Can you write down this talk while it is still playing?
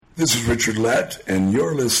This is Richard Lett, and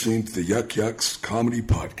you're listening to the Yuck Yucks Comedy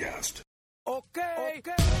Podcast. Okay.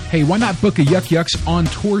 Hey, why not book a Yuck Yucks on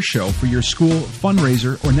tour show for your school,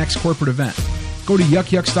 fundraiser, or next corporate event? Go to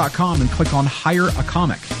yuckyucks.com and click on Hire a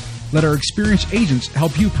Comic. Let our experienced agents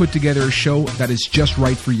help you put together a show that is just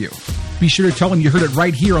right for you. Be sure to tell them you heard it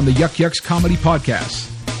right here on the Yuck Yucks Comedy Podcast.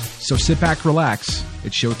 So sit back, relax.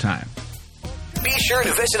 It's showtime. Be sure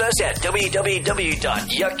to visit us at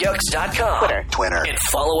www.yuckyucks.com. Twitter. And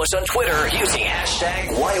follow us on Twitter using hashtag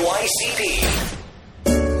YYCP.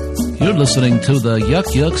 You're listening to the Yuck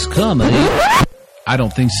Yucks Comedy. I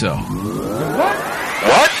don't think so.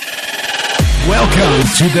 What? Welcome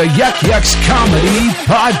to the Yuck Yucks Comedy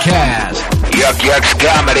Podcast. Yuck Yucks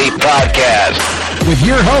Comedy Podcast. With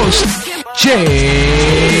your host,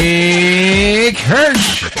 Jake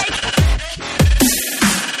Hirsch.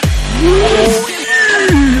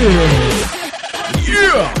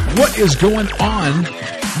 Yeah! What is going on,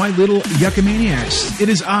 my little Yuckamaniacs? It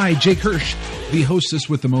is I, Jake Hirsch, the hostess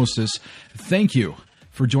with the mostest. Thank you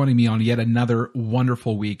for joining me on yet another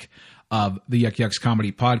wonderful week of the Yuck Yucks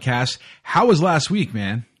Comedy Podcast. How was last week,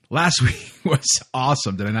 man? Last week was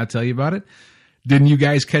awesome. Did I not tell you about it? Didn't you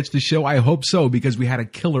guys catch the show? I hope so, because we had a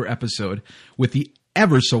killer episode with the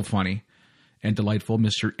ever so funny and delightful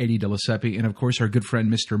Mr. Eddie Delaseppe, and of course our good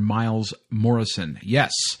friend Mr. Miles Morrison.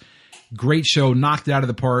 Yes, great show, knocked it out of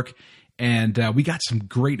the park, and we got some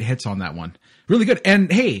great hits on that one. Really good.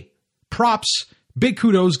 And hey, props, big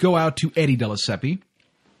kudos go out to Eddie Delaseppe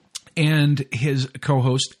and his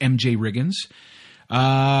co-host MJ Riggins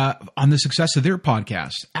on the success of their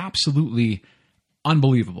podcast. Absolutely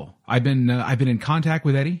unbelievable. I've been in contact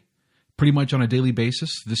with Eddie pretty much on a daily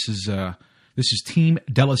basis. This is Team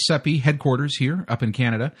Delaseppe headquarters here up in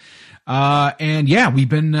Canada, and yeah, we've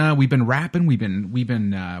been rapping, we've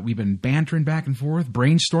been bantering back and forth,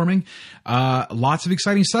 brainstorming, lots of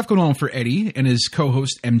exciting stuff going on for Eddie and his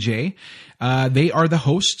co-host MJ. They are the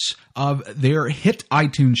hosts of their hit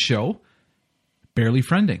iTunes show, Barely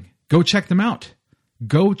Friending. Go check them out.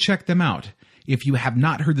 If you have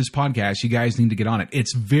not heard this podcast, you guys need to get on it.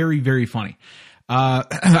 It's very, very funny.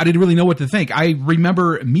 I didn't really know what to think. I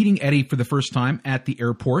remember meeting Eddie for the first time at the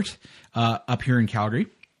airport up here in Calgary,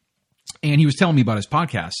 and he was telling me about his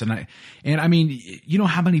podcast. And I mean, you know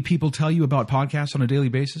how many people tell you about podcasts on a daily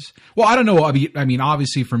basis? Well, I don't know. I mean,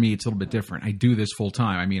 obviously for me, it's a little bit different. I do this full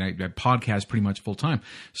time. I mean, I podcast pretty much full time.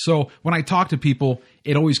 So when I talk to people,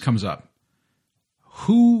 it always comes up.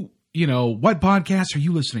 What podcasts are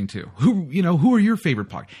you listening to? Who are your favorite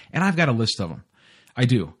podcasts? And I've got a list of them. I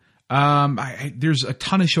do. There's a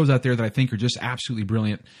ton of shows out there that I think are just absolutely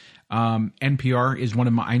brilliant. NPR is one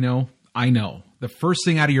of my, I know. The first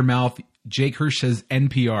thing out of your mouth, Jake Hirsch says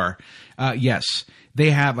NPR. Yes,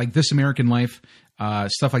 they have like This American Life,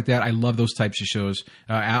 stuff like that. I love those types of shows.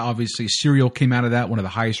 Obviously, Serial came out of that, one of the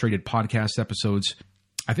highest rated podcast episodes,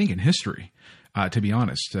 I think, in history, to be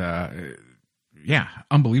honest. Yeah,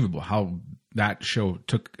 unbelievable how that show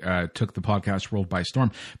took the podcast world by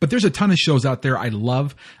storm. But there's a ton of shows out there I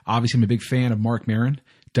love. Obviously, I'm a big fan of Mark Maron,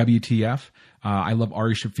 WTF. I love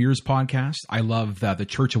Ari Shaffir's podcast. I love the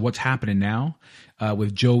Church of What's Happening Now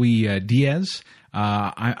with Joey Diaz.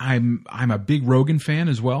 I'm a big Rogan fan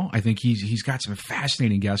as well. I think he's got some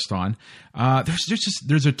fascinating guests on.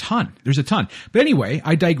 There's a ton. But anyway,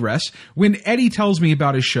 I digress. When Eddie tells me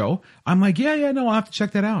about his show, I'm like, yeah, no, I'll have to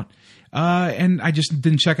check that out. And I just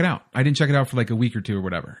didn't check it out. I didn't check it out for like a week or two or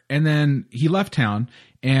whatever. And then he left town,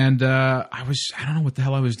 and I don't know what the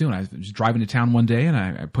hell I was doing. I was driving to town one day, and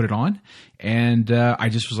I put it on, and I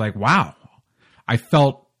just was like, wow. I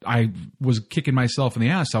felt I was kicking myself in the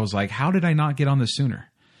ass. I was like, how did I not get on this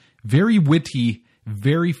sooner? Very witty,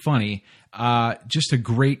 very funny, just a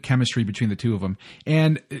great chemistry between the two of them.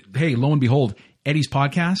 And hey, lo and behold, Eddie's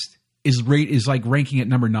podcast is like ranking at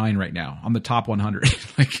number 9 right now on the top 100,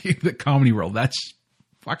 like the comedy world. That's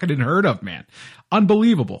fucking unheard of, man.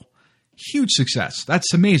 Unbelievable. Huge success.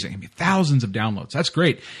 That's amazing. I mean, thousands of downloads. That's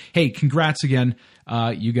great. Hey, congrats again.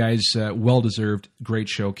 You guys, well-deserved. Great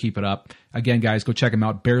show. Keep it up. Again, guys, go check them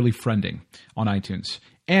out. Barely Friending on iTunes.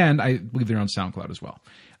 And I believe they're on SoundCloud as well.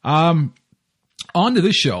 On to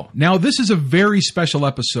this show. Now, this is a very special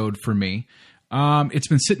episode for me. It's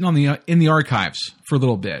been sitting in the archives for a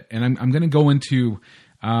little bit, and I'm going to go into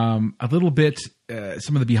a little bit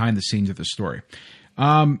some of the behind the scenes of the story.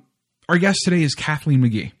 Our guest today is Kathleen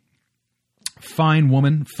McGee, fine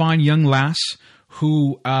woman, fine young lass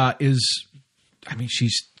who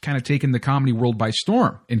she's kind of taken the comedy world by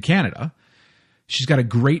storm in Canada. She's got a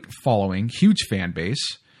great following, huge fan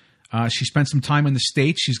base. She spent some time in the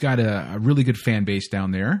States. She's got a really good fan base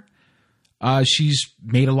down there. she's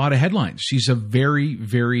made a lot of headlines. She's a very,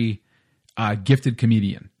 very gifted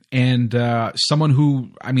comedian, and someone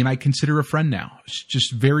who, I mean, I consider a friend now. She's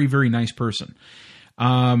just very, very nice person.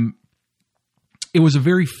 It was a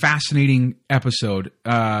very fascinating episode.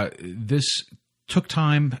 This took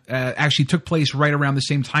time, actually took place right around the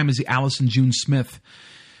same time as the Allison June Smith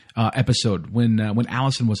episode when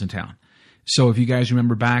Allison was in town. So if you guys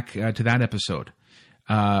remember back to that episode,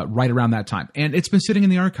 right around that time. And it's been sitting in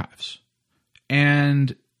the archives.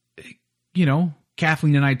 And, you know,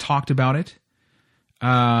 Kathleen and I talked about it.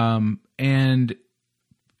 And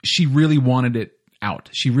she really wanted it out.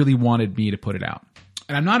 She really wanted me to put it out.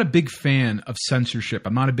 And I'm not a big fan of censorship.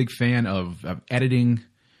 I'm not a big fan of editing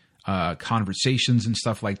conversations and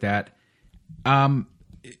stuff like that.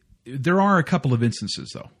 There are a couple of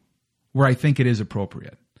instances, though, where I think it is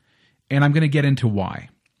appropriate. And I'm going to get into why.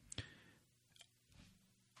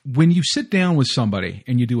 When you sit down with somebody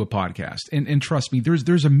and you do a podcast, and trust me,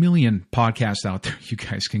 there's a million podcasts out there you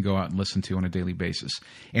guys can go out and listen to on a daily basis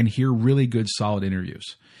and hear really good, solid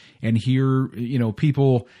interviews. And hear, you know,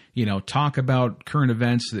 people, you know, talk about current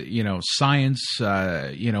events, you know, science,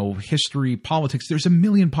 you know, history, politics. There's a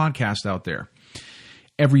million podcasts out there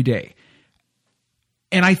every day.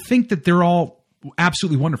 And I think that they're all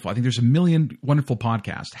absolutely wonderful. I think there's a million wonderful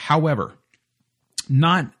podcasts. However,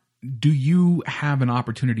 not do you have an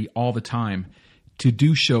opportunity all the time to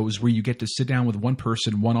do shows where you get to sit down with one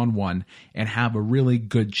person one-on-one and have a really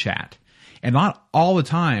good chat. And not all the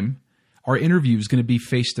time our interview is going to be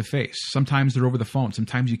face-to-face. Sometimes they're over the phone.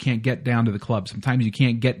 Sometimes you can't get down to the club. Sometimes you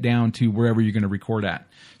can't get down to wherever you're going to record at.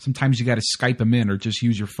 Sometimes you got to Skype them in or just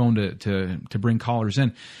use your phone to bring callers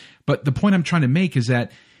in. But the point I'm trying to make is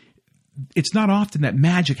that it's not often that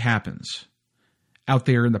magic happens out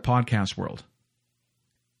there in the podcast world.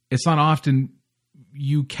 It's not often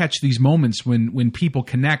you catch these moments when people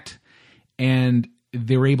connect and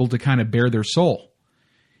they're able to kind of bare their soul.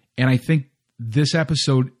 And I think this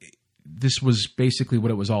episode, this was basically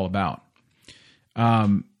what it was all about.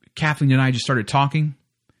 Kathleen and I just started talking,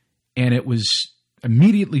 and it was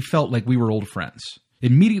immediately felt like we were old friends.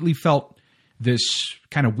 Immediately felt this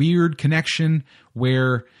kind of weird connection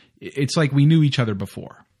where it's like we knew each other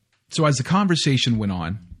before. So as the conversation went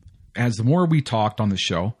on, as the more we talked on the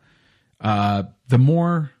show, the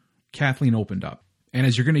more Kathleen opened up. And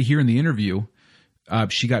as you're going to hear in the interview,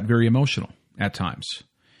 she got very emotional at times.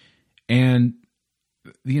 And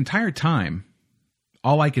the entire time,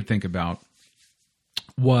 all I could think about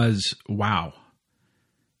was, wow,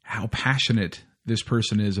 how passionate this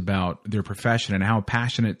person is about their profession and how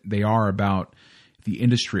passionate they are about the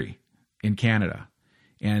industry in Canada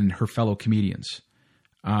and her fellow comedians.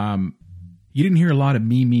 You didn't hear a lot of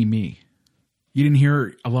me. You didn't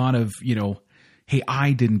hear a lot of, you know, hey,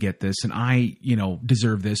 I didn't get this and I, you know,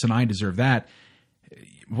 deserve this and I deserve that.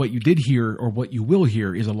 What you did hear, or what you will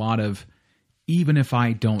hear, is a lot of, even if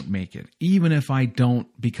I don't make it, even if I don't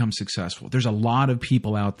become successful, there's a lot of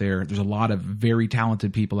people out there, there's a lot of very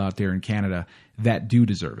talented people out there in Canada that do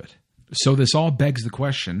deserve it. So this all begs the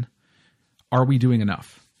question, are we doing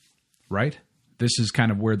enough? Right? This is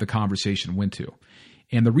kind of where the conversation went to.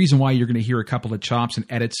 And the reason why you're going to hear a couple of chops and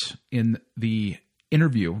edits in the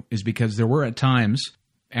interview is because there were at times,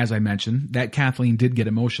 as I mentioned, that Kathleen did get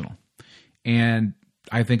emotional. And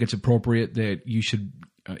I think it's appropriate that you should,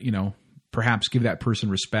 you know, perhaps give that person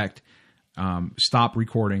respect, stop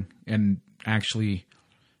recording, and actually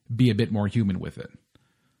be a bit more human with it.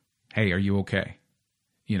 Hey, are you okay?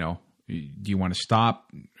 You know, do you want to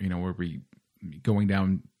stop? You know, are we going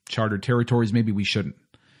down chartered territories? Maybe we shouldn't.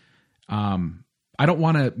 I don't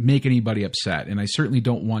want to make anybody upset, and I certainly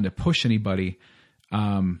don't want to push anybody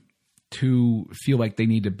to feel like they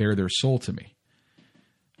need to bare their soul to me.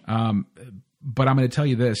 But I'm going to tell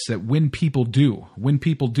you this, that when people do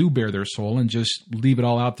bare their soul and just leave it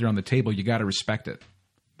all out there on the table, you got to respect it.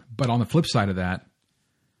 But on the flip side of that,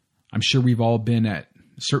 I'm sure we've all been at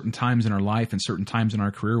certain times in our life and certain times in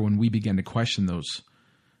our career when we begin to question those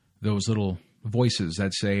little voices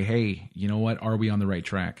that say, hey, you know what? Are we on the right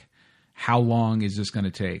track? How long is this going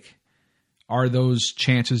to take? Are those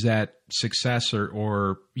chances at success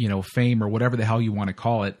or you know, fame or whatever the hell you want to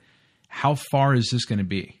call it, how far is this going to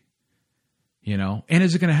be? You know, and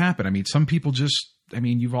is it going to happen? I mean, some people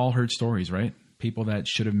you've all heard stories, right? People that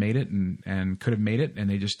should have made it and could have made it, and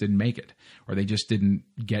they just didn't make it, or they just didn't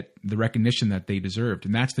get the recognition that they deserved.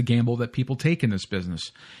 And that's the gamble that people take in this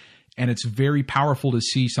business. And it's very powerful to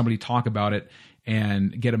see somebody talk about it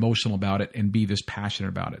and get emotional about it and be this passionate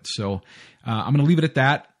about it. So I'm going to leave it at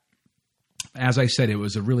that. as I said, it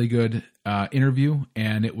was a really good interview,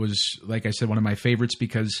 and it was, like I said, one of my favorites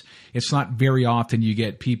because it's not very often you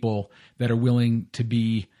get people that are willing to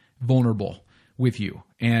be vulnerable with you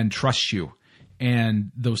and trust you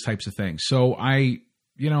and those types of things. So I'd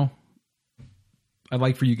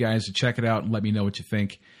like for you guys to check it out and let me know what you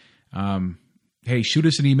think. Hey, shoot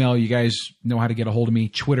us an email. You guys know how to get a hold of me.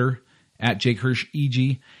 Twitter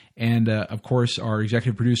 @JakeHirschEG. And, of course, our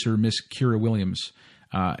executive producer, Miss Kira Williams.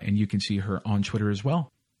 And you can see her on Twitter as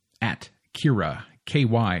well, @Kira,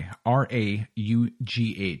 KYRAUGH.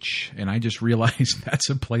 And I just realized that's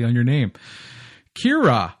a play on your name.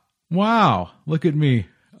 Kira. Wow. Look at me.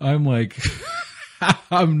 I'm like,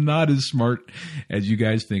 I'm not as smart as you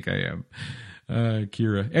guys think I am.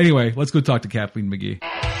 Kira. Anyway, let's go talk to Kathleen McGee.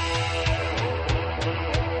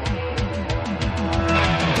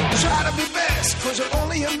 Try to be best, 'cause you're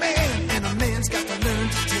only a man, and a man's got to learn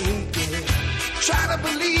to take it. Try to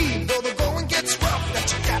believe, though the going gets rough,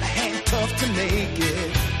 that you gotta hang tough to make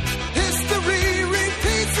it. History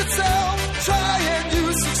repeats itself, try and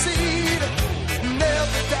you succeed.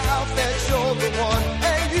 Never doubt that you're the one,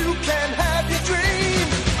 and you can have your dream.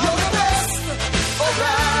 You're the best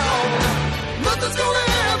around. Nothing's gonna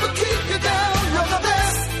ever keep you down. You're the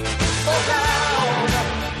best around.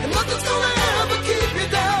 And nothing's gonna ever keep you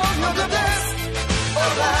down. You're the best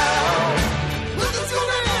around. Nothing's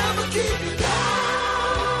gonna ever keep you down.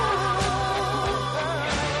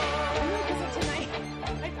 Tonight,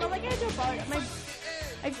 I feel like I had to apologize.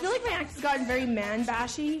 I feel like my act has gotten very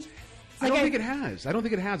man-bashy. I don't think it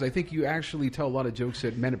has. I think you actually tell a lot of jokes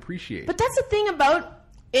that men appreciate. But that's the thing about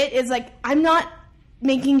it is, like, I'm not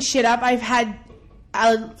making shit up. I've had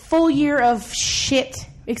a full year of shit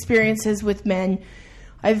experiences with men.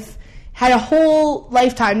 I've had a whole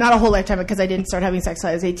lifetime, not a whole lifetime because I didn't start having sex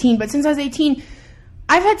until I was 18, but since I was 18,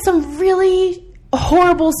 I've had some really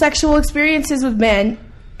horrible sexual experiences with men,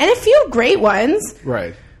 and a few great ones.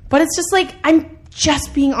 Right. But it's just like, I'm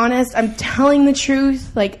just being honest. I'm telling the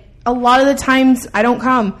truth. Like, a lot of the times I don't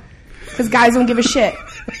come because guys don't give a shit.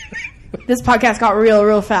 This podcast got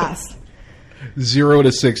real fast. 0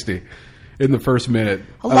 to 60 in the first minute.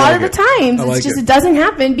 A lot of the times, it's just, it doesn't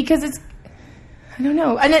happen because it's, I don't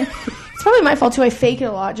know. And then it's probably my fault too. I fake it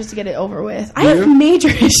a lot just to get it over with. I have major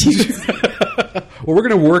issues. Well, we're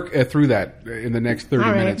going to work through that in the next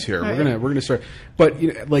 30 minutes here. We're going to start.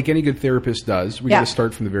 But like any good therapist does, we got to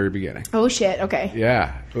start from the very beginning. Oh shit! Okay.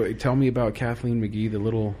 Yeah. Tell me about Kathleen McGee, the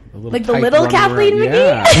little Kathleen McGee.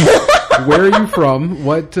 Yeah. Where are you from?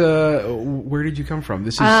 Where did you come from?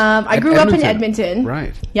 This is. I grew up in Edmonton.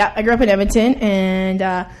 Right. Yeah, I grew up in Edmonton, and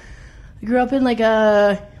I grew up in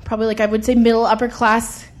probably I would say middle upper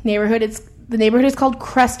class neighborhood. The neighborhood is called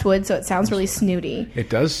Crestwood, so it sounds really snooty. It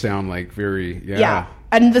does sound like very, Yeah.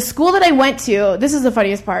 And the school that I went to, this is the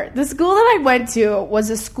funniest part. The school that I went to was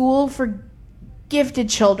a school for gifted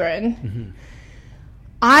children. Mm-hmm.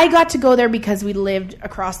 I got to go there because we lived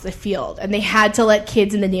across the field, and they had to let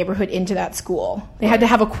kids in the neighborhood into that school. They had to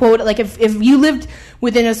have a quota. Like, if you lived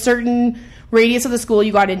within a certain radius of the school,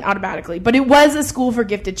 you got in automatically. But it was a school for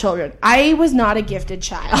gifted children. I was not a gifted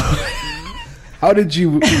child. How did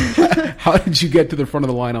you get to the front of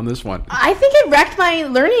the line on this one? I think it wrecked my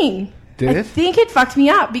learning. Did it? I think it fucked me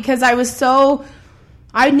up because I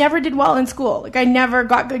never did well in school. Like, I never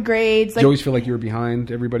got good grades. Did you always feel like you were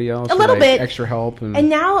behind everybody else? A little bit. Extra help. And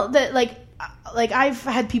now that, like I've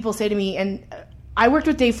had people say to me, and I worked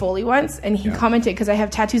with Dave Foley once, and he commented, because I have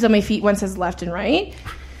tattoos on my feet, one says left and right.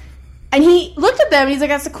 And he looked at them, and he's like,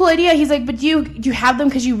 that's a cool idea. He's like, but do you have them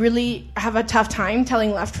because you really have a tough time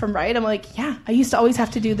telling left from right? I'm like, yeah, I used to always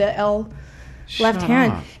have to do the L left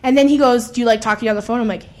hand. And then he goes, do you like talking on the phone? I'm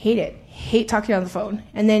like, hate talking on the phone.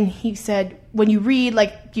 And then he said, when you read,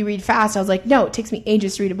 like, do you read fast? I was like, no, it takes me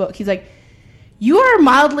ages to read a book. He's like, you are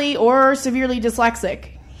mildly or severely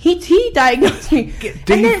dyslexic. He diagnosed me.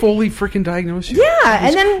 Dave Foley freaking diagnosed you?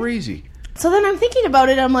 Yeah. That's crazy. So then I'm thinking about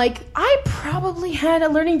it. I'm like, I probably had a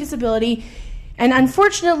learning disability. And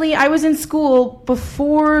unfortunately, I was in school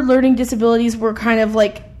before learning disabilities were kind of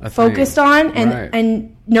like focused on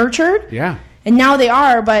and nurtured. Yeah. And now they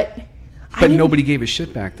are, but nobody gave a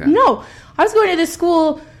shit back then. No. I was going to this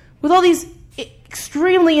school with all these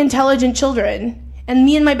extremely intelligent children. And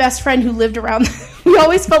me and my best friend who lived around, we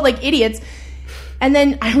always felt like idiots. And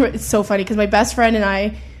then, it's so funny because my best friend and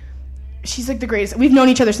I, she's like the greatest. We've known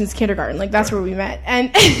each other since kindergarten. Like, that's where we met.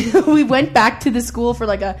 And we went back to the school for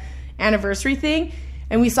like a anniversary thing.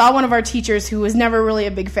 And we saw one of our teachers who was never really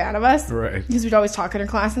a big fan of us. Right. Because we'd always talk in her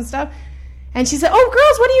class and stuff. And she said, oh,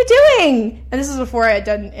 girls, what are you doing? And this was before I had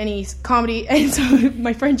done any comedy. And so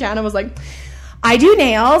my friend Jana was like, I do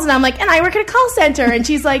nails. And I'm like, and I work at a call center. And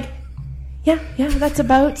she's like, Yeah, that's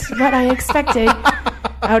about what I expected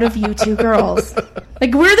out of you two girls.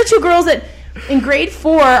 Like, we're the two girls that, in grade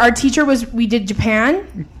 4, we did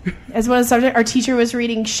Japan as one of the subjects. Our teacher was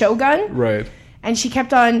reading Shogun. Right. And she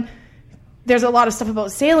kept on, there's a lot of stuff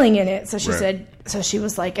about sailing in it. So she said, so she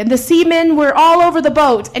was like, and the seamen were all over the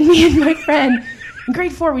boat. And me and my friend, in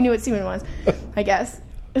grade 4, we knew what seamen was, I guess.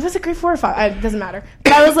 It was a grade 4 or 5. It doesn't matter.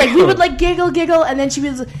 But I was like, we would like giggle. And then she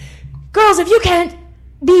was like, girls, if you can't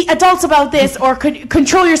be adults about this or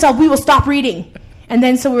control yourself, we will stop reading. And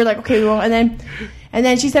then so we were like, okay, we won't. And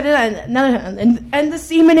then she said another, and the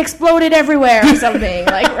semen exploded everywhere or something,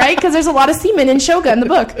 like, right? Because there's a lot of semen in Shogun, the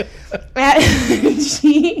book.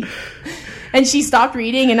 And she stopped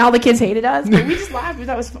reading, and all the kids hated us. But we just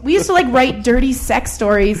laughed. We used to like write dirty sex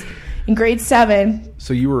stories in grade 7.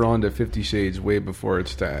 So you were on to 50 Shades way before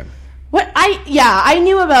its time. I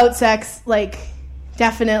knew about sex, like,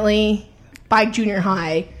 definitely by junior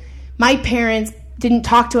high. My parents didn't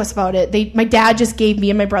talk to us about it. My dad just gave me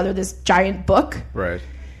and my brother this giant book. Right.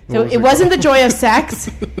 So it wasn't The Joy of Sex,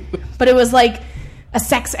 but it was like a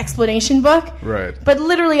sex explanation book. Right. But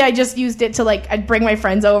literally I just used it to, like, I'd bring my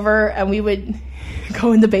friends over and we would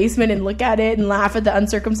go in the basement and look at it and laugh at the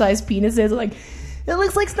uncircumcised penises. Like, it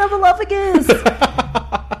looks like Snuffleupagus.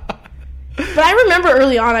 But I remember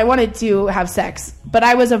early on I wanted to have sex, but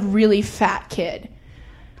I was a really fat kid.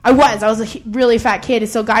 I was a really fat kid,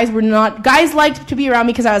 so guys liked to be around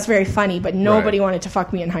me because I was very funny, but nobody wanted to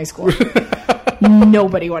fuck me in high school.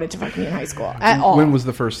 Nobody wanted to fuck me in high school at all. When was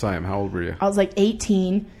the first time? How old were you? I was like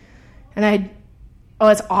 18, and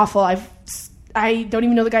it's awful. I don't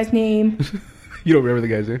even know the guy's name. You don't remember the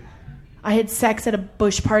guy's name? I had sex at a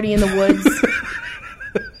bush party in the woods.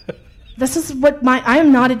 This is what I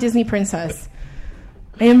am not a Disney princess.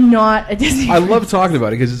 I am not a Disney. I love talking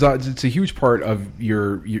about it because it's a huge part of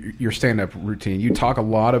your stand-up routine. You talk a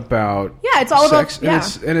lot about it's all sex,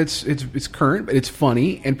 about and it's current, but it's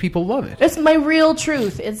funny, and people love it. It's my real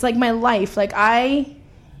truth. It's like my life. Like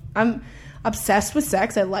I'm obsessed with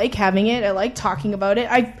sex. I like having it. I like talking about it.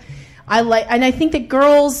 I like, and I think that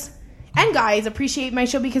girls and guys appreciate my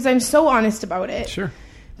show because I'm so honest about it. Sure.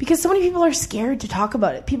 Because so many people are scared to talk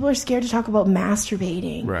about it. People are scared to talk about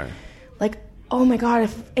masturbating. Right. Like, oh my God,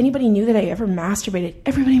 if anybody knew that I ever masturbated,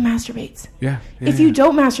 everybody masturbates. Yeah. If you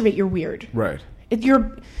don't masturbate, you're weird. Right.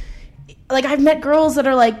 Like, I've met girls that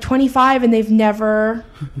are like 25 and they've never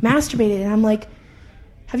masturbated. And I'm like,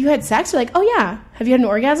 have you had sex? They're like, oh yeah. Have you had an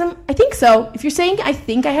orgasm? I think so. If you're saying I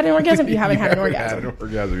think I had an orgasm, you haven't had an orgasm. Had an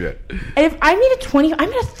orgasm yet. And if I meet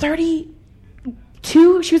I'm at a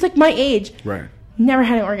 32. She was like my age. Right. Never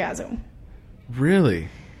had an orgasm. Really?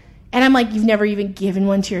 And I'm like, you've never even given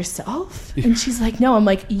one to yourself? And she's like, no. I'm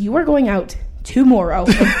like, you are going out tomorrow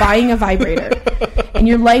and buying a vibrator. And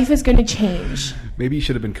your life is going to change. Maybe you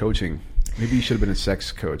should have been coaching. Maybe you should have been a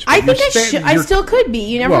sex coach. I think I still could be.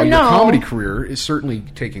 You never know. Your comedy career is certainly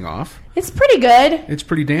taking off. It's pretty good. It's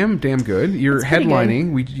pretty damn good. You're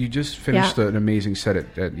headlining. Good. You just finished an amazing set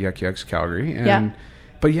at Yuck Yucks Calgary. And yeah.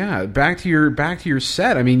 But yeah, back to your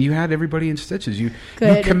set. I mean, you had everybody in stitches. You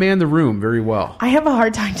command the room very well. I have a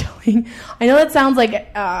hard time telling. I know that sounds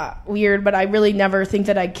like weird, but I really never think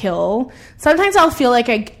that I kill. Sometimes I'll feel like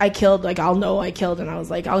I killed. Like, I'll know I killed, and I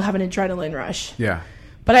was like, I'll have an adrenaline rush. Yeah.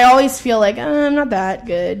 But I always feel like I'm not that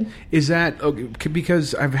good. Is that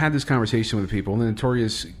because I've had this conversation with people, and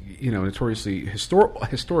notoriously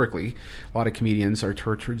historically, a lot of comedians are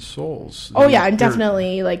tortured souls. Oh yeah, I'm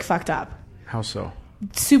definitely like fucked up. How so?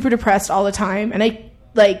 Super depressed all the time, and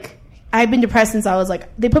I've been depressed since I was like,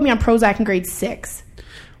 they put me on Prozac in grade 6.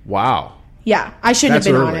 Wow. Yeah, I shouldn't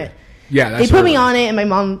have been on it. Yeah, they put me on it, and my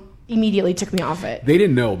mom immediately took me off it. They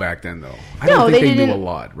didn't know back then, though. I don't think they knew a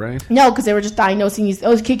lot, right? No, because they were just diagnosing these. Oh,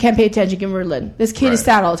 this kid can't pay attention. Give her Ritalin. This kid is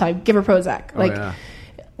sad all the time. Give her Prozac.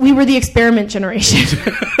 We were the experiment generation.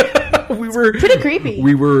 We were pretty creepy.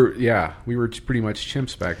 We were pretty much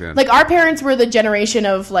chimps back then. Like, our parents were the generation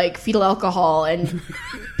of like fetal alcohol and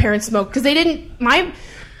parents smoked because they didn't.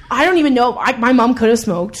 I don't even know. My mom could have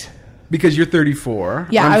smoked. Because you're 34.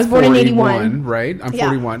 Yeah, I was born in 81. Right? I'm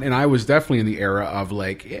 41. And I was definitely in the era of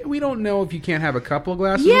like, we don't know if you can't have a couple of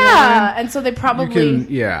glasses of wine. And so they probably...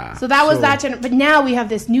 So that was that generation. But now we have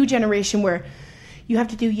this new generation where you have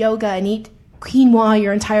to do yoga and eat quinoa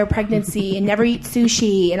your entire pregnancy and never eat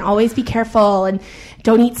sushi and always be careful and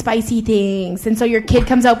don't eat spicy things. And so your kid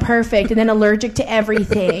comes out perfect and then allergic to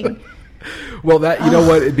everything. Well, that, you know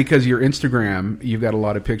what? Because your Instagram, you've got a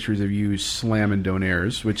lot of pictures of you slamming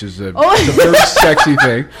donaires, which is a very sexy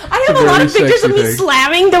thing. I have a lot of pictures of me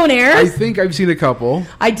slamming donaires. I think I've seen a couple.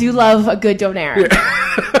 I do love a good donaire.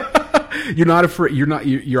 You're not afraid.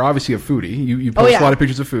 You're obviously a foodie. You post a lot of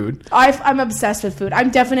pictures of food. I'm obsessed with food. I'm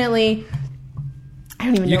definitely. I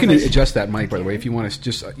don't even know. You can adjust that mic, by the way, if you want to.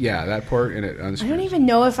 Just that part and it. I don't even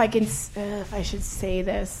know if I can. If I should say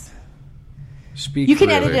this. Speak. You can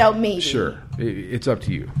edit it out, maybe. Sure, it's up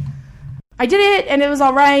to you. I did it and it was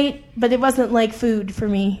all right, but it wasn't like food for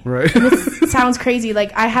me. Right. This sounds crazy.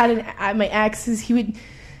 Like I had my ex.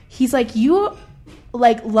 He's like, you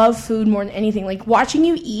like love food more than anything. Like watching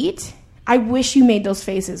you eat. I wish you made those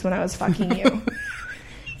faces when I was fucking you.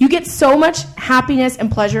 You get so much happiness and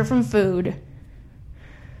pleasure from food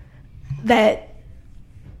that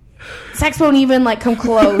sex won't even like come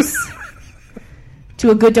close to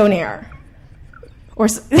a good donaire. Or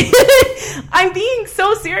I'm being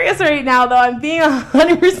so serious right now, though. I'm being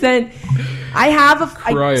 100%.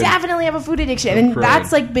 I definitely have a food addiction, and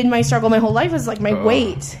that's like been my struggle my whole life. Is like my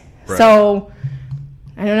weight. Right. So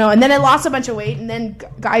I don't know. And then I lost a bunch of weight, and then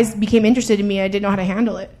guys became interested in me. I didn't know how to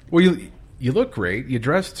handle it. Well, you look great. You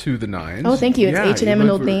dress to the nines. Oh, thank you. It's H&M and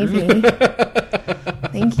Old Navy.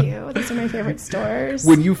 Thank you. These are my favorite stores.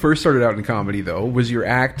 When you first started out in comedy, though, was your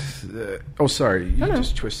act... sorry. You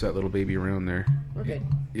just twist that little baby around there. We're good.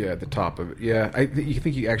 Yeah, at the top of it. Yeah, you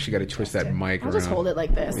think you actually got to twist that mic around. I'll just hold it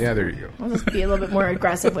like this. Yeah, there you go. I'll just be a little bit more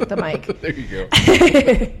aggressive with the mic. There you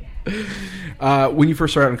go. When you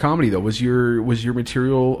first started out in comedy, though, was your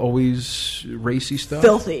material always racy stuff?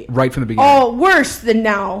 Filthy. Right from the beginning? Oh, worse than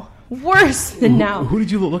now. Now. Who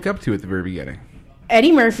did you look up to at the very beginning?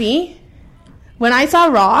 Eddie Murphy. When I saw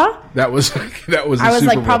Raw, that was I was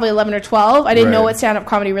like probably 11 or 12. I didn't know what stand-up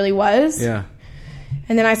comedy really was. Yeah.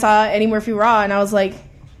 And then I saw Eddie Murphy Raw, and I was like,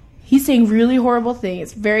 he's saying really horrible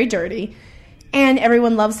things, very dirty, and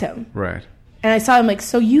everyone loves him. Right. And I saw him like,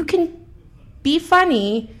 so you can be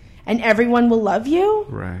funny and everyone will love you?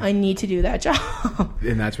 Right. I need to do that job.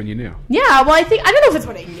 And that's when you knew. Yeah, well, I don't know if it's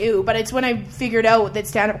what I knew, but it's when I figured out that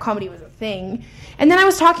stand-up comedy was a thing. And then I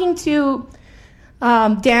was talking to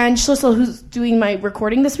Dan Schlissel, who's doing my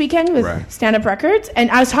recording this weekend with Stand Up Records,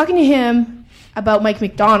 and I was talking to him about Mike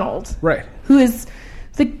McDonald, who is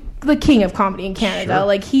the king of comedy in Canada. Sure.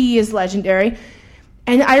 Like, he is legendary.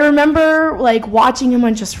 And I remember like watching him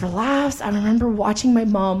on Just for Laughs. I remember watching my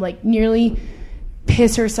mom like nearly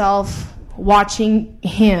piss herself watching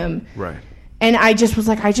him. Right. And I just was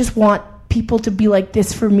like, I just want people to be like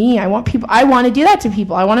this for me. I want to do that to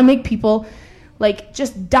people. I want to make people like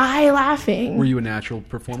just die laughing. Were you a natural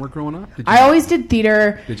performer growing up? I always did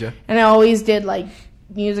theater. Did you? And I always did like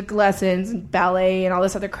music lessons and ballet and all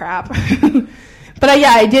this other crap. But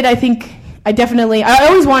I did. I think I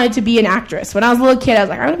always wanted to be an actress. When I was a little kid, I was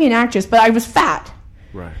like, I want to be an actress, but I was fat.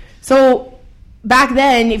 Right. So back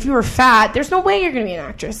then, if you were fat, there's no way you're going to be an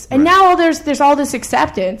actress. And now there's all this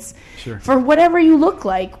acceptance for whatever you look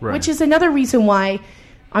like, which is another reason why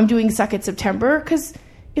I'm doing Suck It September, because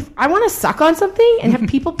if I want to suck on something and have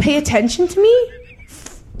people pay attention to me,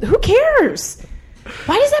 who cares?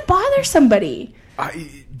 Why does that bother somebody?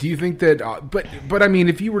 Do you think that? But I mean,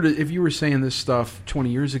 if you were saying this stuff 20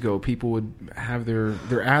 years ago, people would have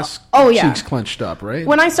their ass cheeks clenched up, right?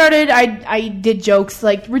 When I started, I did jokes,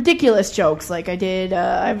 like ridiculous jokes. Like I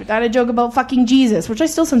had a joke about fucking Jesus, which I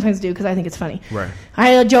still sometimes do because I think it's funny. Right. I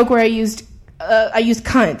had a joke where I used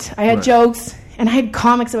cunt. I had jokes, and I had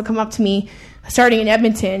comics that would come up to me starting in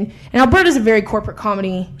Edmonton, and Alberta's a very corporate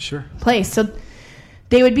comedy place, so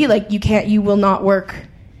they would be like, you will not work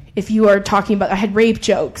if you are talking about, I had rape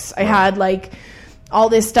jokes. I had like all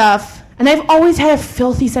this stuff. And I've always had a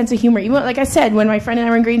filthy sense of humor. Even like I said, when my friend and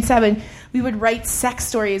I were in grade 7, we would write sex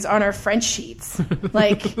stories on our French sheets.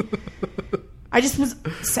 Like,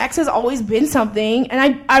 sex has always been something.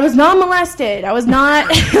 And I was not molested. I was not,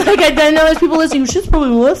 like I didn't know there's people listening, she's probably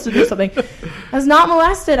molested or something. I was not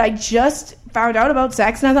molested. I just found out about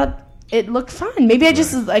sex and I thought it looked fun. Maybe I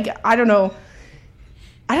just like, I don't know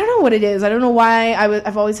what it is. I don't know why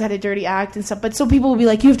I've always had a dirty act and stuff. But so people will be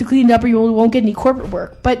like, you have to clean it up or you won't get any corporate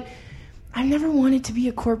work. But I've never wanted to be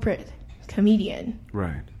a corporate comedian.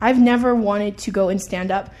 Right. I've never wanted to go and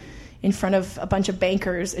stand up in front of a bunch of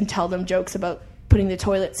bankers and tell them jokes about putting the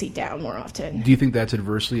toilet seat down more often. Do you think that's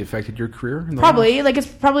adversely affected your career? Probably. Like, it's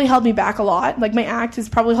probably held me back a lot. Like, my act has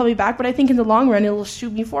probably held me back. But I think in the long run, it'll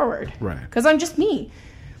shoot me forward. Right. Because I'm just me.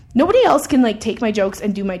 Nobody else can, like, take my jokes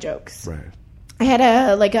and do my jokes. Right. I had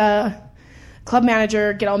a club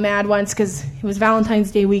manager get all mad once because it was Valentine's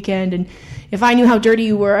Day weekend, and if I knew how dirty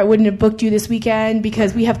you were, I wouldn't have booked you this weekend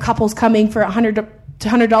because we have couples coming for $100 to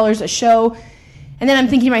 $100 a show. And then I'm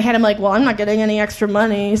thinking in my head, I'm like, well, I'm not getting any extra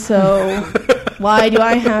money, so why do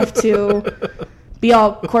I have to be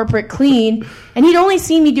all corporate clean. And he'd only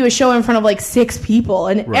seen me do a show in front of like 6 people,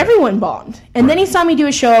 and everyone bombed. And then he saw me do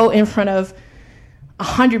a show in front of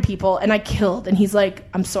 100 people, and I killed. And he's like,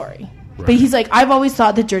 I'm sorry. Right. But he's like, I've always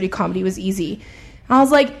thought that dirty comedy was easy. And I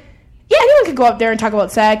was like, yeah, anyone could go up there and talk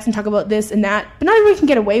about sex and talk about this and that, but not everyone can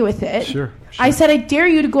get away with it. Sure. I said, I dare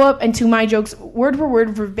you to go up and do my jokes word for word,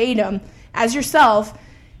 verbatim, as yourself,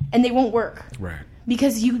 and they won't work. Right.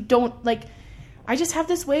 Because you don't, like, I just have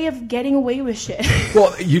this way of getting away with shit.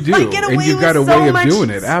 Well, you do, and you've got a way of doing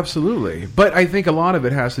it, absolutely. But I think a lot of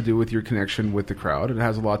it has to do with your connection with the crowd. It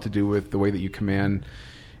has a lot to do with the way that you command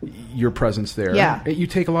your presence there. Yeah. You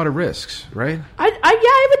take a lot of risks, right? I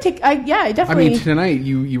definitely. I mean, tonight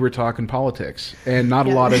you were talking politics, and not a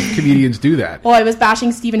lot of comedians do that. Well, I was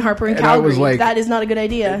bashing Stephen Harper in Calgary. I was like, that is not a good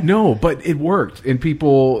idea. No, but it worked, and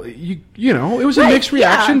people, you know, it was a mixed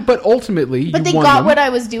reaction, but ultimately, but they got what I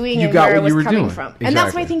was doing and where I was coming from, exactly. And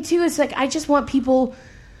that's my thing too. Is like I just want people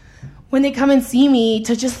when they come and see me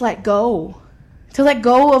to just let go. To let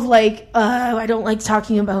go of like, I don't like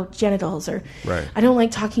talking about genitals, or I don't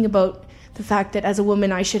like talking about the fact that as a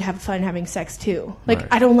woman I should have fun having sex too. Like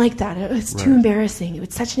I don't like that. It's too embarrassing.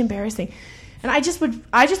 It's such an embarrassing. And I just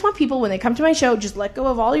want people when they come to my show, just let go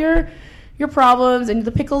of all your problems and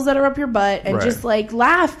the pickles that are up your butt, and just like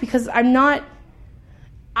laugh, because I'm not.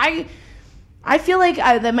 I feel like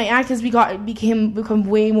that my act has become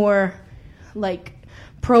way more like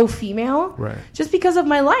pro-female, just because of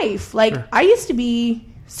my life. Like I used to be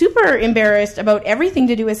super embarrassed about everything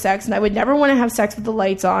to do with sex, and I would never want to have sex with the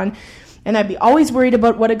lights on, and I'd be always worried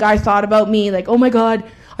about what a guy thought about me, like, oh my god,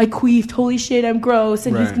 I queefed, holy shit, I'm gross,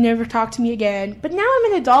 and he's gonna never talk to me again. But now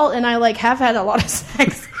I'm an adult, and I like have had a lot of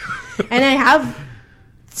sex and I have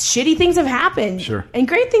shitty things have happened, and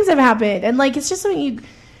great things have happened, and like it's just something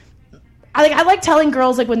I like telling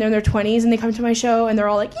girls, like when they're in their 20s and they come to my show and they're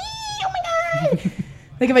all like, oh my god.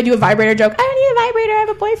 Like if I do a vibrator joke, I don't need a vibrator, I have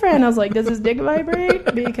a boyfriend. I was like, does his dick vibrate?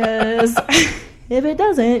 Because if it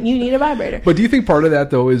doesn't, you need a vibrator. But do you think part of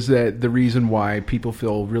that, though, is that the reason why people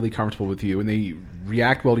feel really comfortable with you and they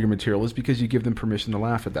react well to your material is because you give them permission to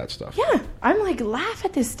laugh at that stuff? Yeah. I'm like, laugh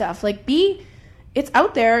at this stuff. Like, it's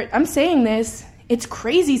out there. I'm saying this. It's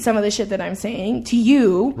crazy, some of the shit that I'm saying to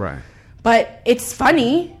you. Right. But it's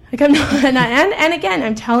funny. Like, I'm not, and again,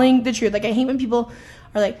 I'm telling the truth. Like, I hate when people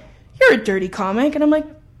are like, you're a dirty comic, and I'm like,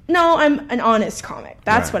 no, I'm an honest comic.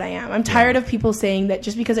 That's what I am. I'm tired of people saying that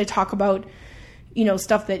just because I talk about, you know,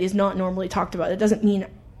 stuff that is not normally talked about, it doesn't mean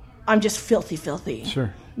I'm just filthy.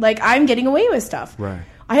 Sure. Like, I'm getting away with stuff. Right.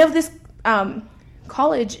 I have this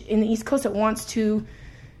college in the East Coast that wants to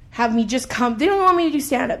have me just come. They don't want me to do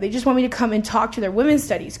stand-up. They just want me to come and talk to their women's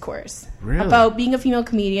studies course about being a female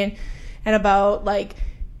comedian and about, like,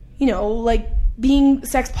 you know, like being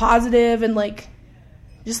sex positive and like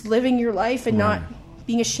just living your life and not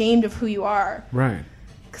being ashamed of who you are. Right.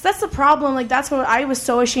 Because that's the problem. Like, that's what I was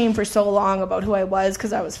so ashamed for so long about who I was,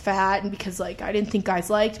 because I was fat and because, like, I didn't think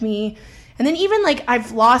guys liked me. And then even, like,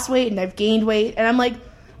 I've lost weight and I've gained weight. And I'm like,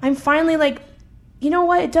 I'm finally like, you know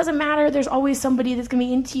what? It doesn't matter. There's always somebody that's going to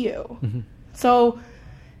be into you. Mm-hmm. So,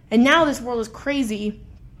 and now this world is crazy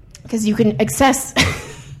because you can access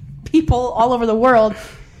people all over the world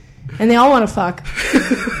and they all want to fuck.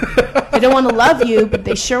 They don't want to love you, but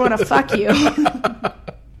they sure want to fuck you.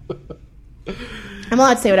 I'm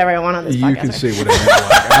allowed to say whatever I want on this podcast. You can say whatever you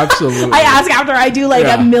want. Absolutely. I ask after I do like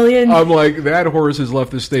a million. I'm like, that horse has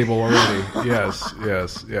left the stable already. Yes.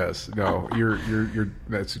 No, you're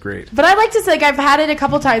that's great. But I like to say, like, I've had it a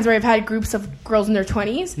couple times where I've had groups of girls in their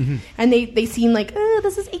 20s, and they seem like, oh,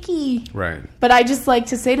 this is icky. Right. But I just like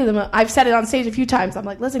to say to them, I've said it on stage a few times. I'm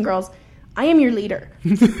like, listen, girls, I am your leader.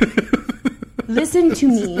 Listen to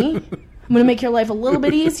me. I'm going to make your life a little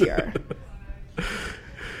bit easier.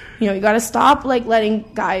 You know, you got to stop, like, letting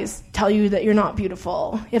guys tell you that you're not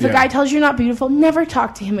beautiful. If a guy tells you you're not beautiful, never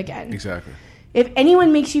talk to him again. Exactly. If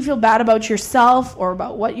anyone makes you feel bad about yourself or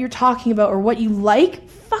about what you're talking about or what you like,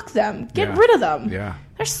 fuck them. Get rid of them. Yeah.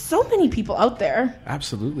 There's so many people out there.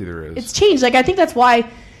 Absolutely there is. It's changed. Like, I think that's why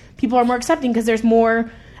people are more accepting, because there's more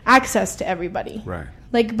access to everybody. Right.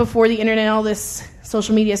 Like, before the internet and all this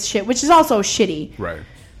social media shit, which is also shitty. Right.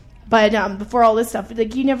 But before all this stuff,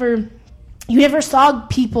 like, you never saw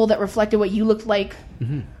people that reflected what you looked like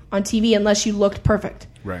on TV unless you looked perfect.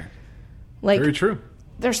 Right. Like, very true.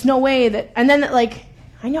 There's no way that... And then, like,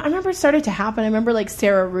 I remember it started to happen. I remember, like,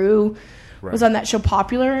 Sarah Rue was on that show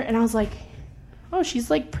Popular, and I was like, oh, she's,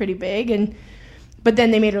 like, pretty big. But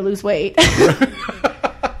then they made her lose weight.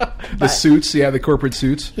 The suits, the corporate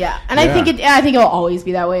suits. Yeah, and I think it'll always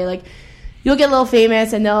be that way. Like, you'll get a little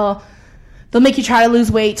famous, and they'll make you try to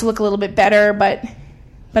lose weight to look a little bit better, but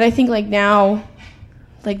I think, like, now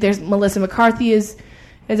Like there's Melissa McCarthy is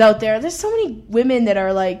out there. There's so many women that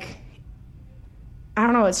are like, I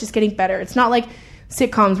don't know, it's just getting better. It's not like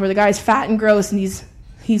sitcoms where the guy's fat and gross and he's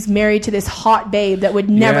married to this hot babe that would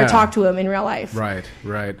never talk to him in real life. Right.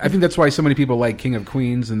 I think that's why so many people like King of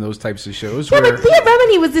Queens and those types of shows. Yeah, but Leah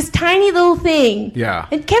Remini was this tiny little thing. Yeah.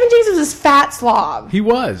 And Kevin James was this fat slob. He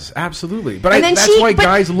was, absolutely. But that's why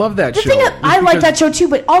guys love that show. I like that show too,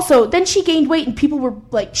 but also then she gained weight and people were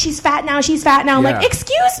like, she's fat now. I'm like,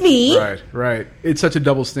 excuse me. Right. It's such a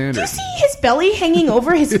double standard. Do you see his belly hanging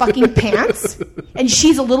over his fucking pants? And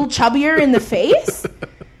she's a little chubbier in the face?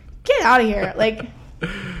 Get out of here. Like...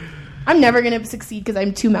 I'm never going to succeed because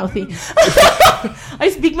I'm too mouthy.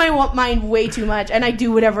 I speak my mind way too much, and I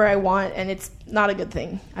do whatever I want, and it's not a good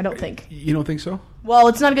thing, I don't think. You don't think so? Well,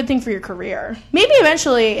 it's not a good thing for your career. Maybe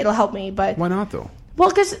eventually it'll help me, but... Why not, though? Well,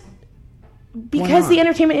 because the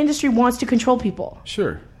entertainment industry wants to control people.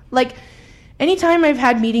 Sure. Like, anytime I've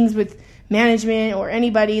had meetings with management or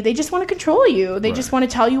anybody, they just want to control you. They just want to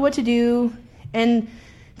tell you what to do and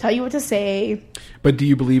tell you what to say. But do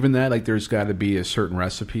you believe in that? Like there's got to be a certain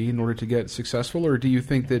recipe in order to get successful? Or do you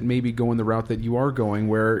think that maybe going the route that you are going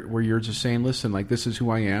where you're just saying, listen, like this is who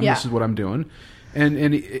I am, this is what I'm doing, and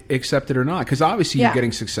accept it or not? Because obviously you're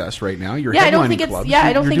getting success right now. You're headlining clubs.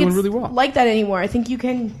 I don't think it's really well. Like that anymore. I think you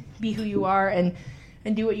can be who you are and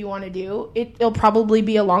do what you want to do. It'll probably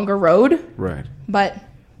be a longer road. Right.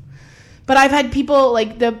 But I've had people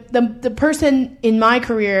like the person in my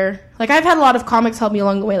career, like I've had a lot of comics help me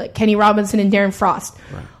along the way, like Kenny Robinson and Darren Frost.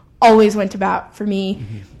 Right. Always went to bat for me,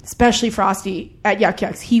 especially Frosty at Yuck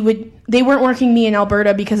Yucks. They weren't working me in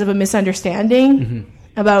Alberta because of a misunderstanding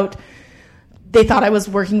about they thought I was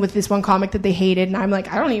working with this one comic that they hated, and I'm like,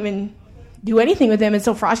 I don't even do anything with him. And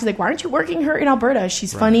so Frosty's like, why aren't you working her in Alberta?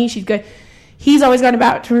 She's funny, she's good. He's always gone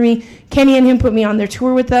about for me. Kenny and him put me on their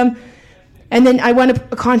tour with them. And then I won a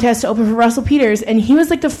contest to open for Russell Peters, and he was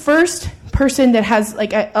like the first person that has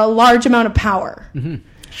like a large amount of power. Mm-hmm.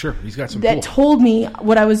 Sure, he's got some that told me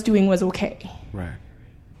what I was doing was okay. Right.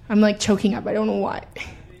 I'm like choking up. I don't know why.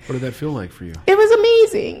 What did that feel like for you? It was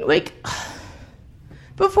amazing. Like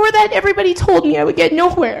before that, everybody told me I would get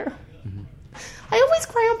nowhere. Mm-hmm. I always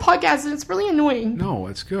cry on podcasts, and it's really annoying. No,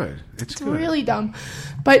 it's good. It's good. Really dumb.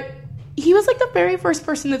 But he was like the very first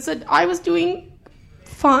person that said I was doing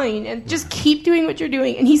fine and just keep doing what you're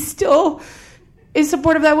doing, and he still is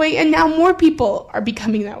supportive that way, and now more people are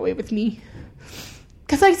becoming that way with me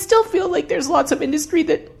because I still feel like there's lots of industry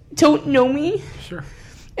that don't know me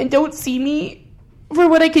and don't see me for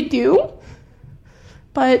what I could do,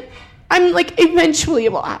 but I'm like eventually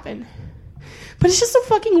it will happen, but it's just so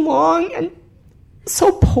fucking long and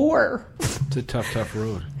so poor. It's a tough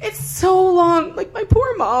road. It's so long. Like my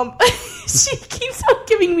poor mom, she keeps on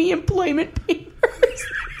giving me employment papers.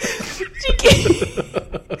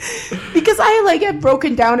 Because I like get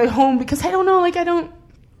broken down at home because I don't know, like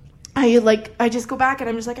I just go back and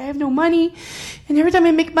I'm just like I have no money, and every time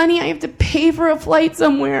I make money I have to pay for a flight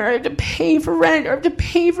somewhere, I have to pay for rent, or I have to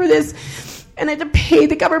pay for this, and I have to pay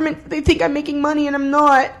the government. They think I'm making money and I'm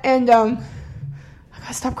not, and I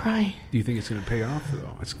gotta stop crying. Do you think it's gonna pay off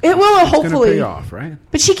though? It will, hopefully. It's gonna pay off, right?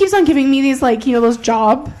 But she keeps on giving me these like, you know, those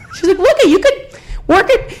jobs. She's like, look, you could work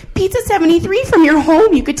at Pizza 73 from your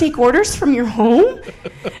home. You could take orders from your home.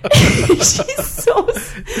 She's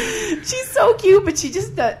so cute, but she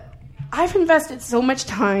just I've invested so much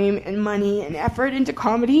time and money and effort into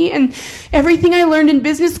comedy, and everything I learned in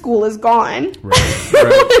business school is gone.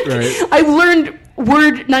 Right. I've learned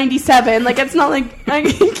Word 97. Like, it's not like I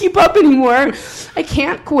can keep up anymore. I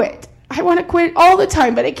can't quit. I want to quit all the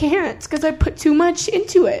time, but I can't because I put too much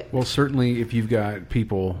into it. Well, certainly if you've got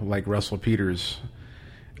people like Russell Peters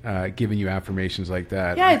giving you affirmations like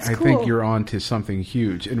that, I think you're on to something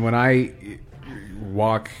huge. And when I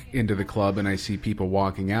walk into the club and I see people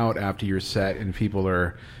walking out after your set and people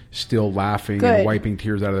are still laughing and wiping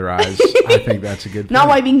tears out of their eyes, I think that's a good thing. Not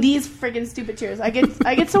wiping these friggin' stupid tears. I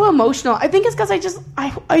get so emotional. I think it's because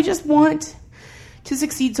I just want to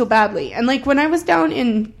succeed so badly. And like when I was down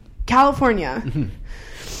in California,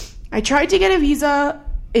 I tried to get a visa.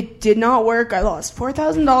 It did not work. I lost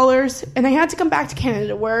 $4,000 and I had to come back to Canada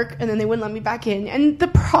to work, and then they wouldn't let me back in. And the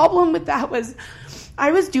problem with that was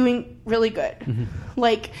I was doing really good.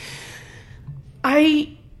 Like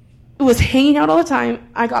I was hanging out all the time.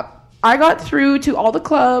 I got through to all the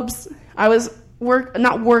clubs. I was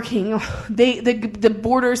not working. The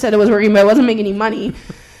border said I was working, but I wasn't making any money.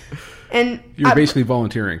 And you were basically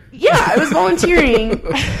volunteering. Yeah, I was volunteering,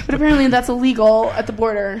 but apparently that's illegal at the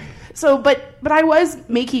border. So, but I was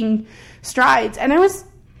making strides, and I was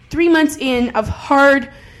 3 months in of hard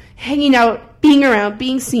hanging out, being around,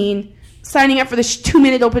 being seen, signing up for the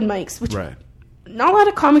 2-minute open mics, which Right. not a lot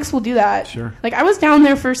of comics will do that. Sure. Like, I was down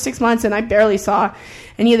there for 6 months, and I barely saw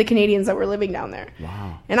any of the Canadians that were living down there.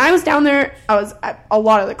 Wow. And I was down there, I was at a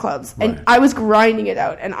lot of the clubs, and Right. I was grinding it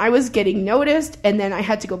out, and I was getting noticed, and then I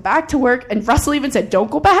had to go back to work, and Russell even said,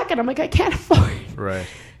 don't go back, and I'm like, I can't afford Right.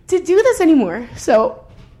 to do this anymore. So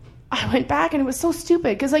I went back, and it was so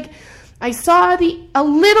stupid, because, like, I saw a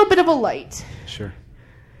little bit of a light, Sure.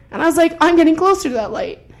 and I was like, I'm getting closer to that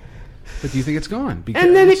light. But do you think it's gone? Because,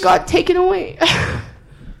 And then it got taken away.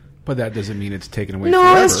 But that doesn't mean it's taken away. No,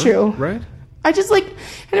 forever, that's true. Right? I just and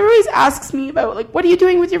everybody asks me about, like, what are you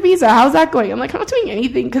doing with your visa? How's that going? I'm like, I'm not doing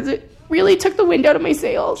anything because it really took the wind out of my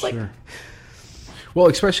sails. Like, Sure. Well,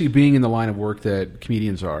 especially being in the line of work that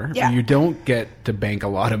comedians are, Yeah. you don't get to bank a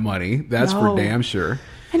lot of money. That's No. for damn sure.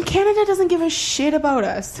 and Canada doesn't give a shit about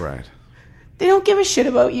us. Right. They don't give a shit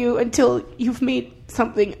about you until you've made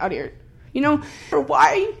something out here. Or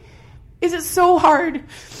why is it so hard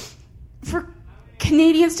for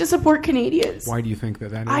Canadians to support Canadians? Why do you think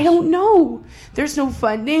that is? I don't know. There's no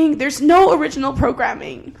funding. There's no original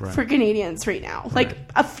programming Right. for Canadians right now. Like,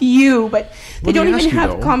 a few, but they Let don't me even ask you, have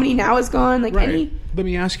though. Comedy Now is gone. Like, Right. any... Let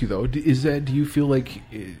me ask you though: do you feel like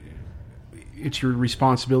it's your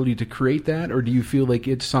responsibility to create that, or do you feel like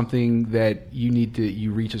it's something that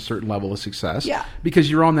you reach a certain level of success? Yeah. Because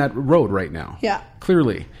you're on that road right now. Yeah.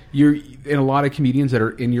 Clearly, you're in a lot of comedians that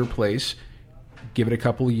are in your place. Give it a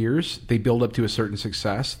couple of years, they build up to a certain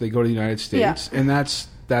success. They go to the United States, and that's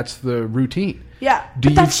the routine. Yeah, Do but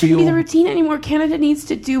you that shouldn't be feel- the routine anymore. Canada needs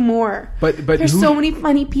to do more. But there's who- so many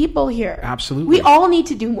funny people here. Absolutely. We all need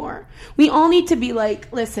to do more. We all need to be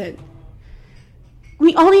like, listen,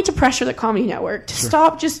 we all need to pressure the Comedy Network to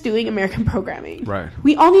stop just doing American programming. Right.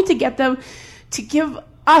 We all need to get them to give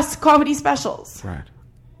us comedy specials. Right.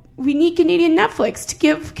 We need Canadian Netflix to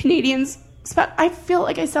give Canadians... I feel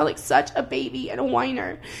like I sound like such a baby and a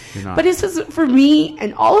whiner. You're not. But this is for me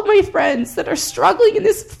and all of my friends that are struggling in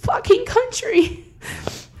this fucking country.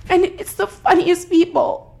 And it's the funniest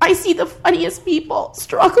people. I see the funniest people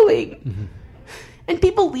struggling. Mm-hmm. And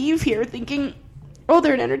people leave here thinking, oh,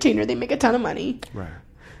 they're an entertainer. They make a ton of money. Right.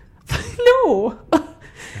 No.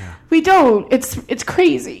 We don't. It's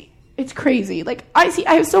crazy. It's crazy. Like, I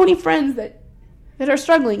have so many friends that are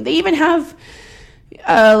struggling. They even have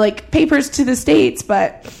like papers to the States,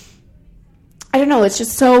 but I don't know. It's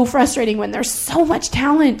just so frustrating when there's so much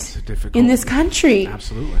talent difficult. in this country.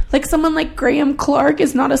 Absolutely. Like, someone like Graham Clark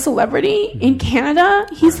is not a celebrity in Canada.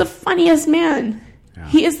 He's the funniest man. Yeah.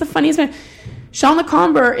 He is the funniest man. Sean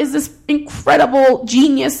LeComber is this incredible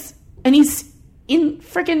genius, and he's in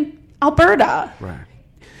freaking Alberta. Right.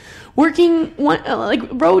 Working like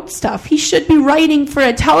road stuff. He should be writing for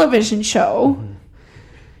a television show. Mm-hmm.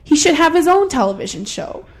 He should have his own television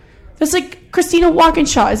show. There's like Christina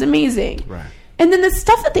Walkinshaw is amazing. Right. And then the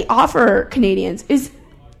stuff that they offer Canadians is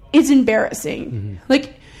embarrassing. Mm-hmm.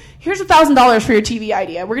 Like, here's $1,000 for your TV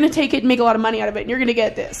idea. We're gonna take it and make a lot of money out of it, and you're gonna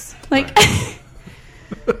get this. Like,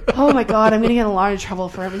 oh my god, I'm gonna get in a lot of trouble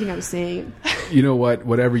for everything I'm saying. You know what?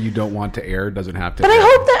 Whatever you don't want to air doesn't have to. But I air.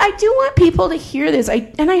 hope that I do want people to hear this.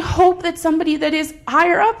 And I hope that somebody that is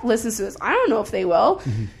higher up listens to this. I don't know if they will.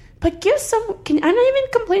 Mm-hmm. But give some... I'm not even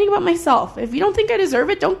complaining about myself. If you don't think I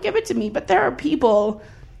deserve it, don't give it to me. But there are people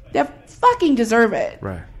that fucking deserve it.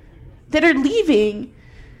 Right. That are leaving.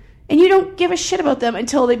 And you don't give a shit about them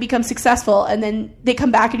until they become successful. And then they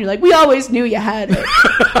come back and you're like, we always knew you had it.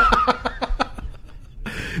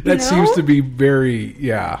 That seems to be very,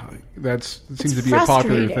 that seems to be a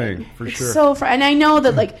popular frustrating. thing, for It's sure. So and I know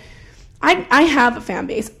that, like, I have a fan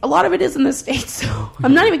base. A lot of it is in the States, so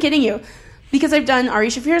I'm not even kidding you. Because I've done Ari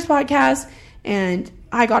Shafir's podcast, and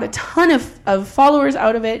I got a ton of followers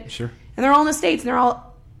out of it. Sure. And they're all in the States, and they're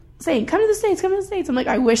all saying, come to the States, come to the States. I'm like,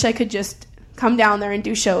 I wish I could just come down there and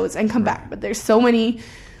do shows and come back. But there's so many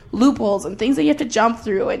loopholes and things that you have to jump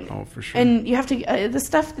through. And, Oh, for sure. And you have to, the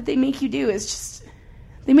stuff that they make you do is just,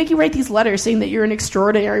 they make you write these letters saying that you're an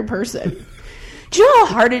extraordinary person. Do you know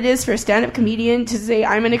how hard it is for a stand-up comedian to say,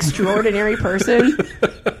 I'm an extraordinary person?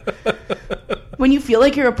 When you feel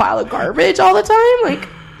like you're a pile of garbage all the time? Like,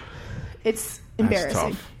 it's embarrassing.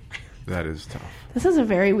 That's tough. That is tough. This is a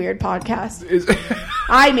very weird podcast.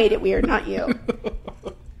 I made it weird, not you.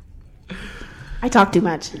 I talk too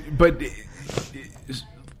much. But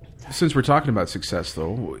since we're talking about success,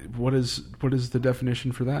 though, what is the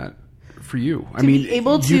definition for that for you? I mean, be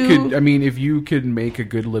able you to- could. I mean, if you could make a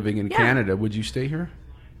good living in Yeah. Canada, would you stay here?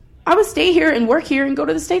 I would stay here and work here and go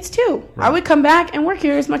to the States too. I would come back and work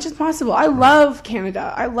here as much as possible. I love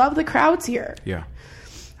Canada. I love the crowds here. Yeah.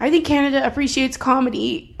 I think Canada appreciates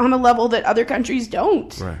comedy on a level that other countries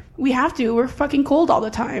don't. Right. We have to. We're fucking cold all the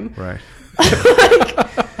time. Right.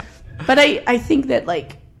 But I think that,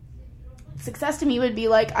 like, success to me would be,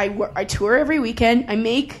 like, I tour every weekend. I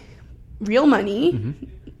make real money. Mm-hmm.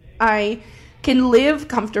 I can live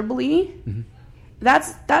comfortably. Mm-hmm.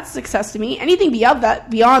 That's success to me. Anything beyond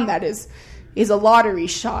that is a lottery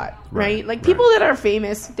shot, right? Like, people that are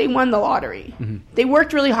famous, they won the lottery. Mm-hmm. They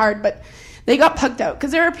worked really hard, but they got pucked out.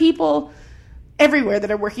 Because there are people everywhere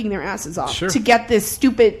that are working their asses off to get this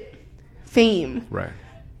stupid fame. Right.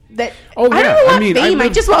 That I don't want fame. I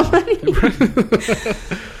just want money.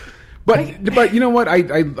 But you know what? I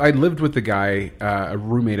lived with a guy, a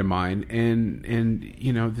roommate of mine, and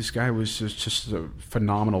you know, this guy was just a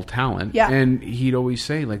phenomenal talent. Yeah. And he'd always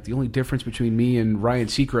say, like, the only difference between me and Ryan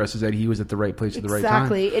Seacrest is that he was at the right place at the right time.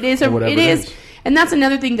 Exactly. It is. And that's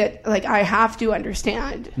another thing that, like, I have to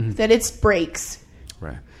understand, that it's breaks.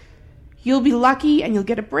 Right. You'll be lucky and you'll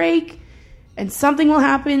get a break, and something will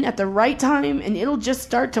happen at the right time, and it'll just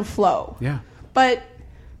start to flow. Yeah. But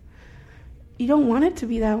you don't want it to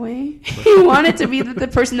be that way. You want it to be the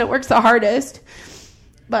person that works the hardest.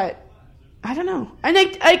 But I don't know.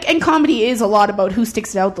 And comedy is a lot about who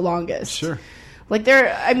sticks it out the longest. Sure. Like,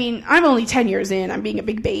 I'm only 10 years in. I'm being a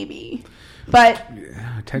big baby. But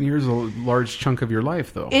 10 years is a large chunk of your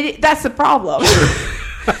life, though. That's the problem.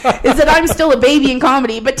 Is that I'm still a baby in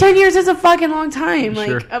comedy. But 10 years is a fucking long time. Like,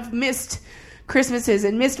 sure. I've missed Christmases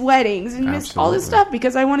and missed weddings and missed all this stuff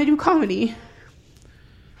because I want to do comedy.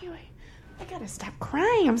 To stop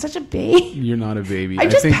crying. I'm such a baby. You're not a baby.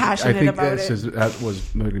 I'm just passionate about it. That was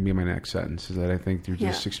going to be my next sentence, is that I think you're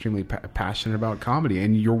just extremely passionate about comedy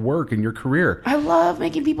and your work and your career. I love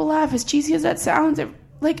making people laugh, as cheesy as that sounds.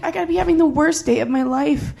 Like, I got to be having the worst day of my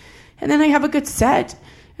life, and then I have a good set,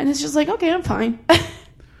 and it's just like, okay, I'm fine.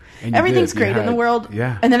 Everything's great in the world.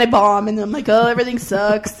 Yeah. And then I bomb, and then I'm like, oh, everything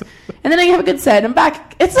sucks. And then I have a good set. I'm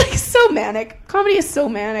back. It's like so manic. Comedy is so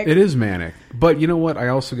manic. It is manic. But you know what? I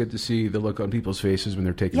also get to see the look on people's faces when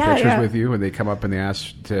they're taking pictures with you, and they come up and they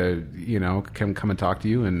ask to, you know, come and talk to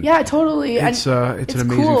you. And yeah, totally. It's an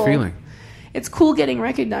amazing feeling. It's cool getting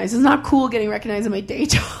recognized. It's not cool getting recognized in my day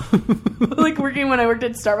job. Like when I worked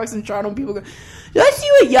at Starbucks in Toronto, people go, did I see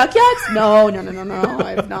you at Yuck Yucks? No.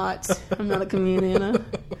 I've not. I'm not a comedian.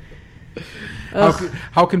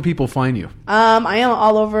 How can people find you? I am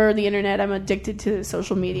all over the internet. I'm addicted to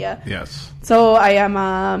social media. Yes. So I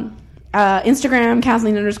am Instagram,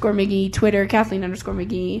 Kathleen_McGee, Twitter,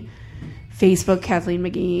 Kathleen_McGee, Facebook, Kathleen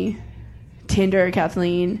McGee, Tinder,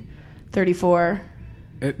 Kathleen34.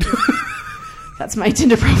 That's my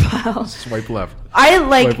Tinder profile. Swipe left.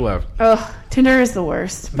 Swipe left. Oh, Tinder is the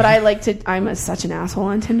worst. But I'm such an asshole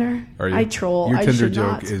on Tinder. Are you? I troll. Your Tinder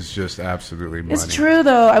joke is just absolutely money. It's true,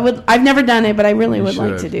 though. I've never done it, but I really would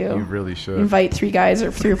like to do. You really should. Invite 3 guys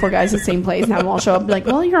or 3 or 4 guys to the same place and have them all show up and be like,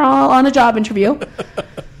 well, you're all on a job interview.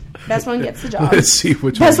 Best one gets the job. Let's see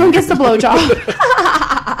which Best one gets the blowjob.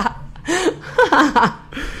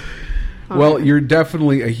 Well, you're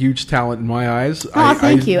definitely a huge talent in my eyes. Oh,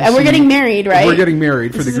 thank you. And we're getting married, right? We're getting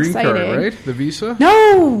married for the green card, right? The visa?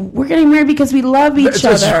 No, we're getting married because we love each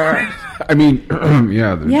other. Right. I mean,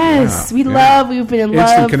 yeah. We've been in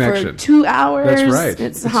love for 2 hours. That's right.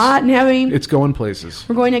 It's hot and heavy. It's going places.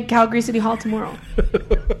 We're going to Calgary City Hall tomorrow.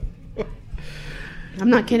 I'm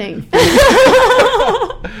not kidding.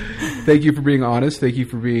 Thank you for being honest. Thank you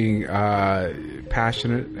for being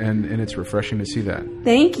passionate, and it's refreshing to see that.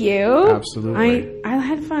 Thank you. Absolutely. I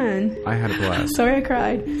had fun. I had a blast. Sorry I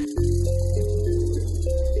cried.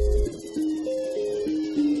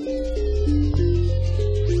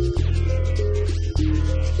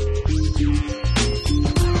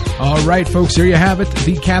 All right, folks, there you have it.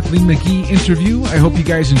 The Kathleen McGee interview. I hope you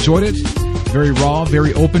guys enjoyed it. Very raw,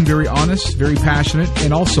 very open, very honest, very passionate,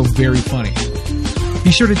 and also very funny.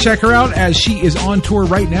 Be sure to check her out as she is on tour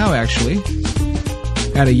right now, actually,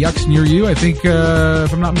 at a Yucks near you. I think,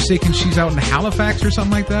 if I'm not mistaken, she's out in Halifax or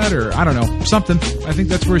something like that, or I don't know, something. I think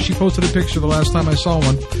that's where she posted a picture the last time I saw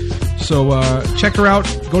one. So check her out.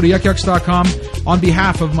 Go to yuckyucks.com. On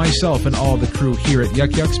behalf of myself and all the crew here at Yuck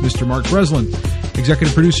Yucks, Mr. Mark Breslin,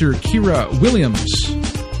 executive producer Kira Williams,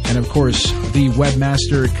 and of course the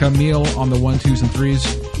webmaster Camille on the 1, 2s, and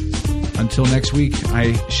 3s. Until next week,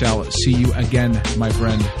 I shall see you again, my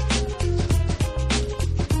friend.